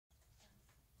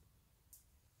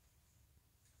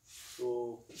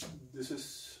this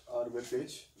is our web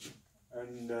page,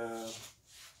 and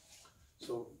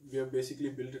so we have basically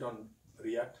built it on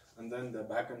React, and then the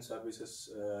backend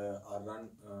services are run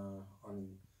on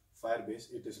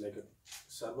Firebase. It is like a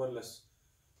serverless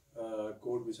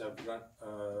code which I've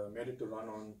made it to run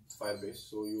on Firebase.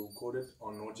 So you code it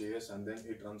on Node.js and then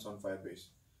it runs on Firebase.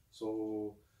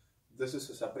 So this is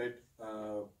a separate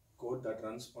code that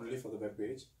runs only for the web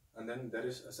page, and then there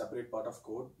is a separate part of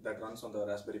code that runs on the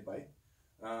Raspberry Pi.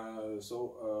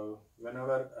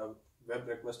 Whenever a web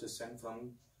request is sent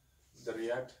from the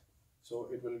React, so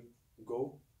it will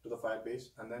go to the Firebase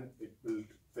and then it will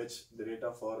fetch the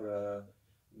data for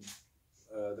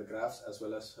the graphs as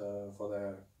well as for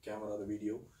the camera, the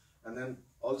video, and then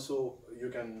also you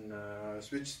can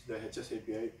switch the HS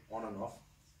API on and off.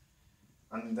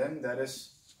 And then there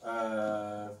is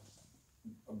a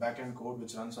backend code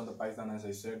which runs on the Python. As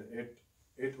I said,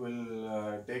 it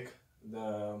will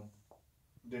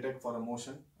detect for a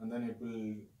motion, and then it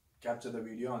will capture the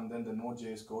video, and then the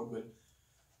Node.js code will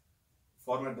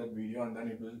format that video, and then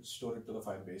it will store it to the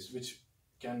Firebase, which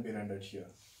can be rendered here.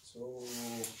 So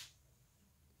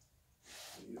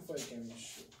if I can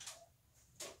show,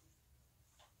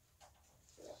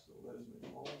 so where is my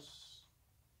mouse?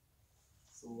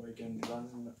 So I can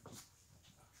run.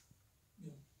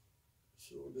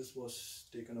 So this was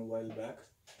taken a while back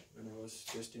when I was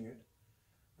testing it,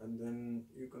 and then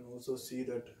you can also see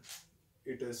that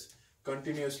it is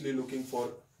continuously looking for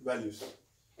values.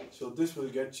 So this will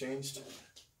get changed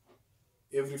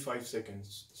every 5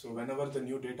 seconds. So whenever the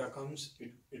new data comes,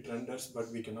 it renders,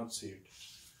 but we cannot see it.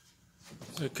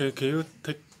 Okay, can you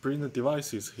bring the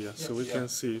devices here so we can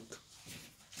see it?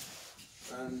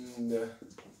 And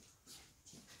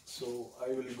so I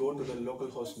will go to the local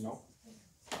host now.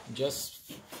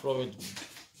 Just throw it.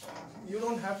 You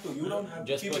don't have to. You don't have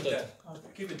to. Just Keep put it there.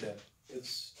 it. Keep it there.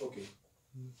 It's okay.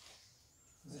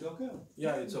 Is it okay?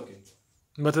 Yeah, it's okay.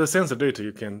 But the sensor data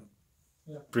you can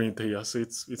bring it here, so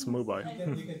it's mobile. You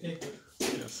can take it.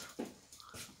 Yes.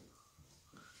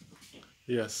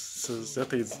 Yes. So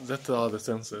that are the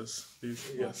sensors.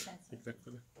 These, yes,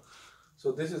 exactly.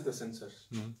 So this is the sensor.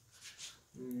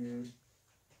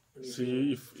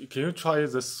 See, can you try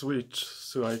the switch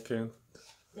so I can?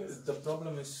 The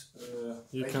problem is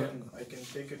You I can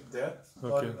take it there.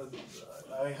 Okay. But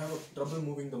I have a trouble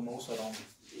moving the mouse around.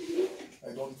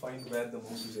 I don't find where the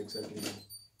mouse is exactly.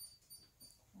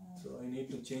 So I need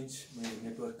to change my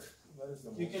network. Where is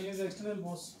the mouse? You can use external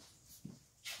mouse.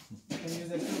 You can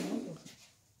use external mouse.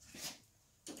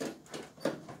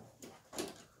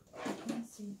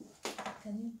 Let's see.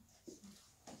 Can you?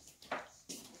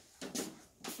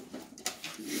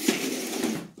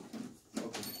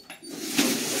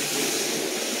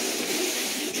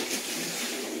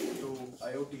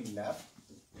 IoT lab,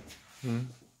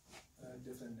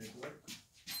 different network.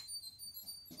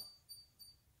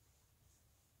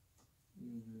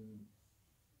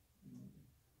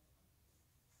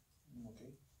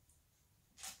 Okay.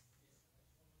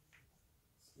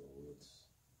 So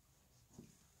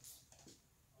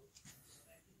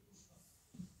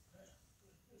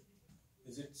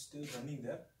is it still running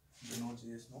there? The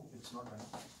Node.js? No, it's not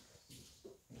running.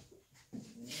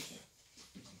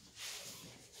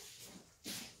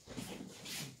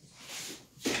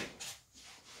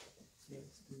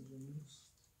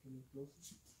 Can you close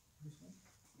this one?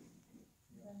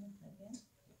 Run it again.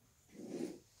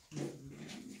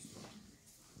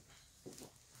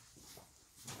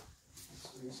 Let's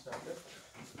restart it.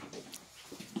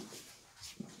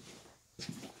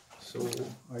 So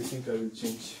I think I will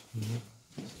change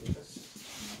status.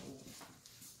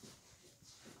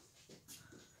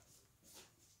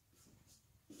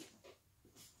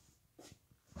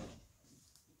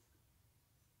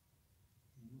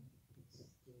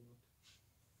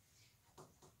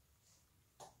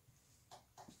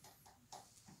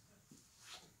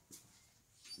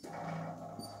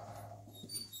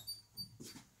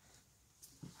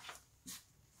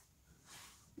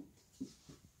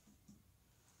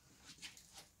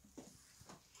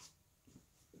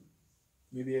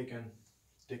 Maybe I can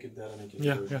take it there and I can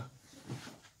do it. Yeah.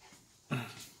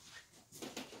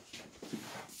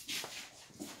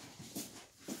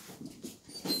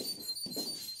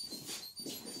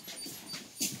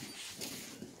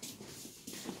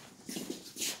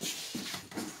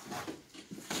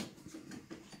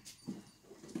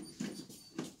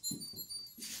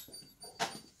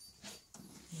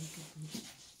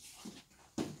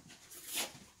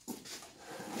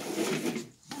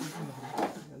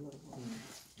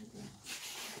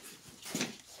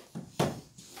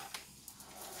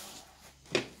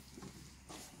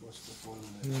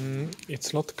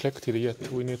 It's not collected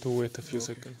yet. We need to wait a few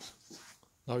seconds.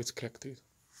 Now it's collected.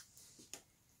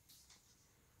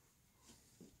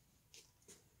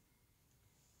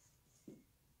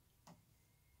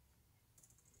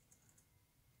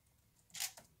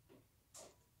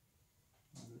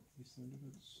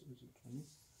 Is it running?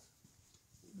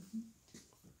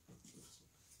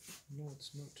 No,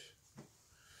 it's not.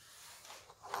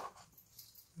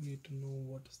 Need to know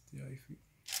what is the IP.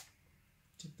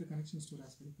 Check the connections to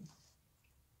Raspberry Pi.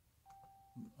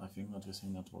 I think that is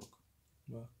in network.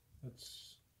 Well,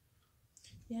 that's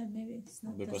Yeah, maybe it's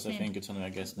not Because the I same. think it's an, I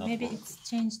guess, network. Maybe it's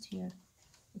changed here.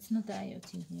 It's not the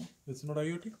IoT here. it's not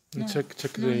IoT. No.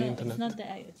 Check No, the no, internet. it's not the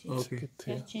IoT. Okay. Check it They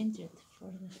here. have changed it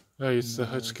for the... Yeah, it's a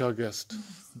HKR guest.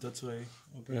 That's why.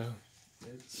 Okay. Yeah.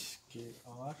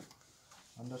 HKR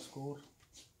underscore.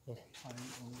 Oh.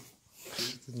 IO.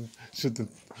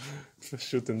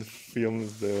 Shouldn't film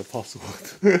the password.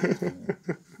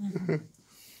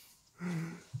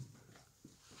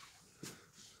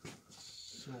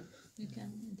 So You can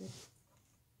do it.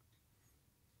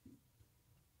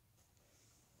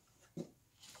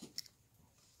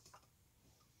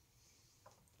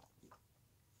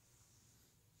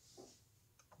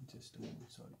 just a minute,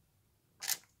 sorry.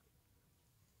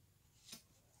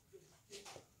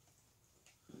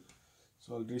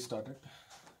 So I'll restart it.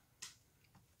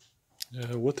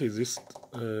 What is this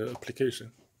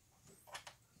application?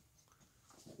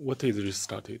 What is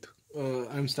restarted?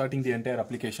 I'm starting the entire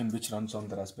application which runs on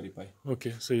the Raspberry Pi.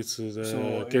 Okay, so it's the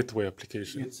So gateway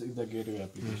application. It's the gateway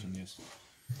application, yes.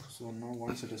 So now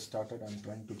once it is started, I'm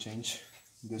trying to change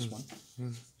this one.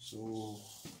 So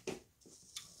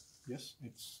yes,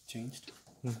 it's changed.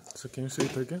 So can you say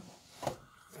it again?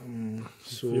 You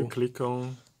So click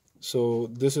on.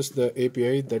 this is the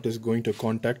API that is going to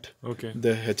contact Okay.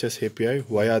 the HS API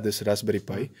via this Raspberry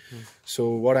Pi. So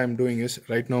what I'm doing is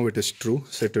right now it is true,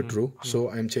 set to true. So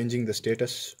I'm changing the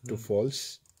status to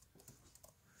false.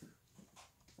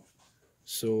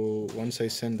 So once I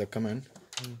send the command,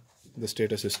 the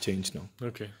status is changed now.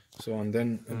 Okay. So and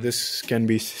then this can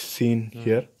be seen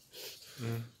here.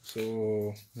 So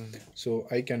so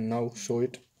I can now show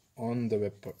it on the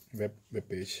web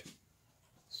page.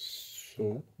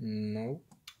 So now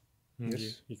yes.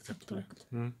 Yeah, exactly.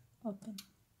 Open.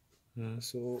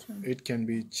 So it can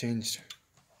be changed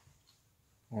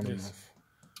on and Yes. off.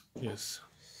 Yes,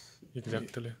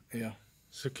 exactly. Yeah.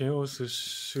 So can you also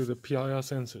show the PIR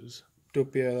sensors? Two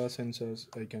PIR sensors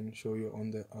I can show you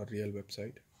on the real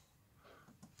website.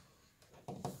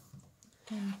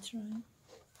 Can try.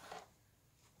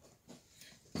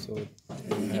 So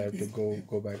you have to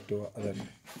go back to other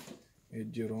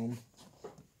Jerome.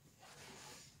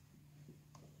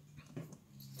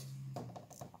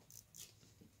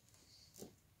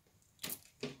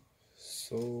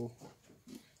 So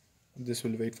this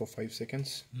will wait for 5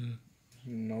 seconds.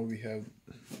 Now we have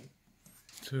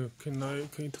So can you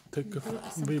take a Do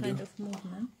some video? kind of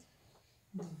movement.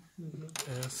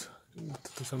 Yes,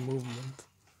 do some movement.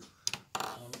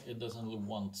 It doesn't look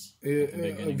once. at the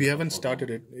beginning we of haven't the started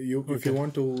it. If you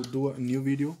want to do a new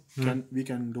video, we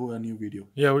can do a new video.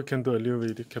 Yeah, we can do a new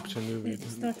video, capture new We video.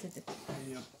 started it.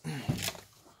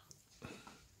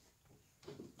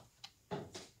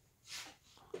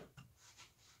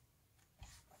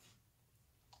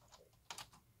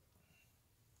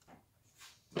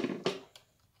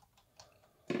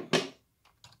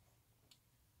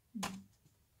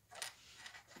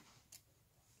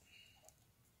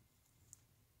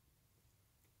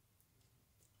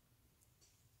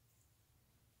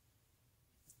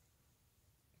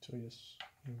 So yes,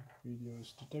 video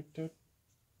is detected.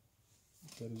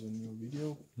 There is a new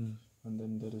video, and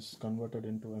then there is converted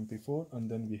into MP4, and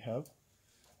then we have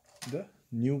the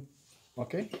new.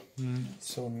 Okay.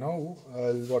 So now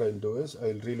what I'll do is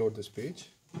I'll reload this page,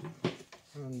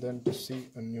 and then to see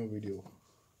a new video.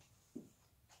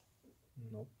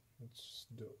 No, it's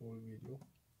the old video.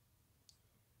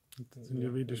 The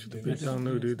new video should be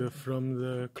downloaded from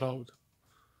the cloud.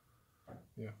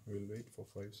 Yeah, we'll wait for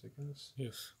 5 seconds.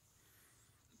 Yes.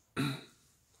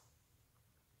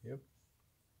 Yep.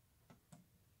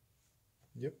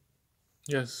 Yep.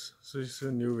 Yes, so it's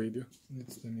a new video.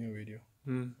 It's the new video.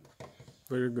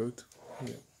 Very good.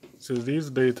 Yeah. So these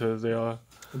data, they are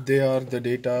They are the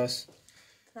datas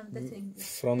From the thing.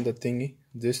 from the thingy,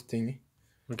 this thingy.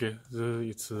 okay.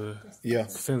 It's Yeah.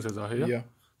 sensors are here. Yeah.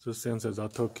 So sensors are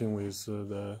talking with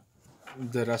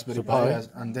The Raspberry Pi has,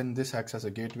 and then this acts as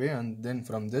a gateway, and then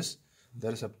from this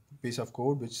there is a piece of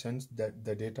code which sends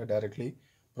the data directly,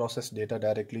 process data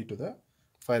directly to the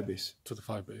Firebase. to the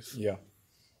Firebase. Yeah.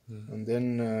 And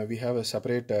then we have a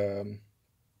separate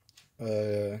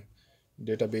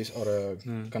database or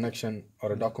a connection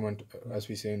or a document, as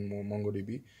we say in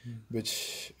MongoDB,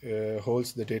 which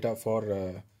holds the data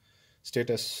for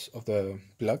status of the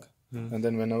plug. And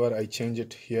then whenever I change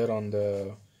it here on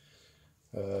the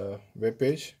web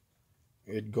page,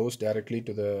 it goes directly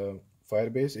to the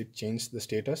Firebase, it changes the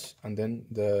status, and then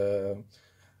the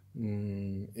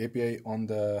API on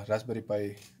the Raspberry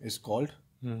Pi is called,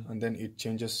 and then it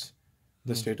changes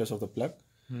the status of the plug,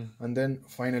 and then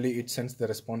finally it sends the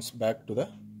response back to the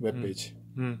web page.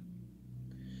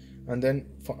 And then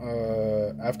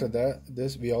after that,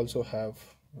 this we also have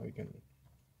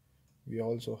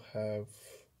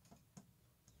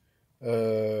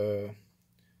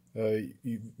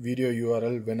video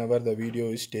URL. Whenever the video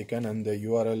is taken and the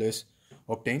URL is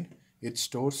obtained, it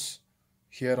stores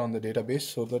here on the database,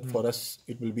 so that for us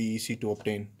it will be easy to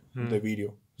obtain the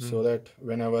video, so that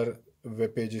whenever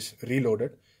web page is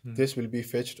reloaded, this will be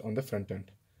fetched on the front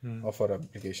end of our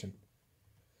application.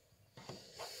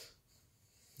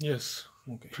 Yes.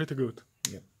 Okay. Pretty good.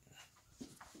 Yeah.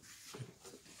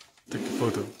 Take a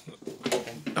photo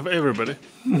of everybody.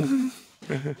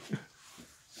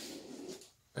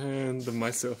 And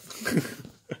myself.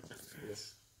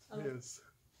 Yes. Yes.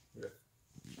 Yeah.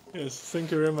 Yes.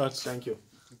 Thank you very much. Thank you.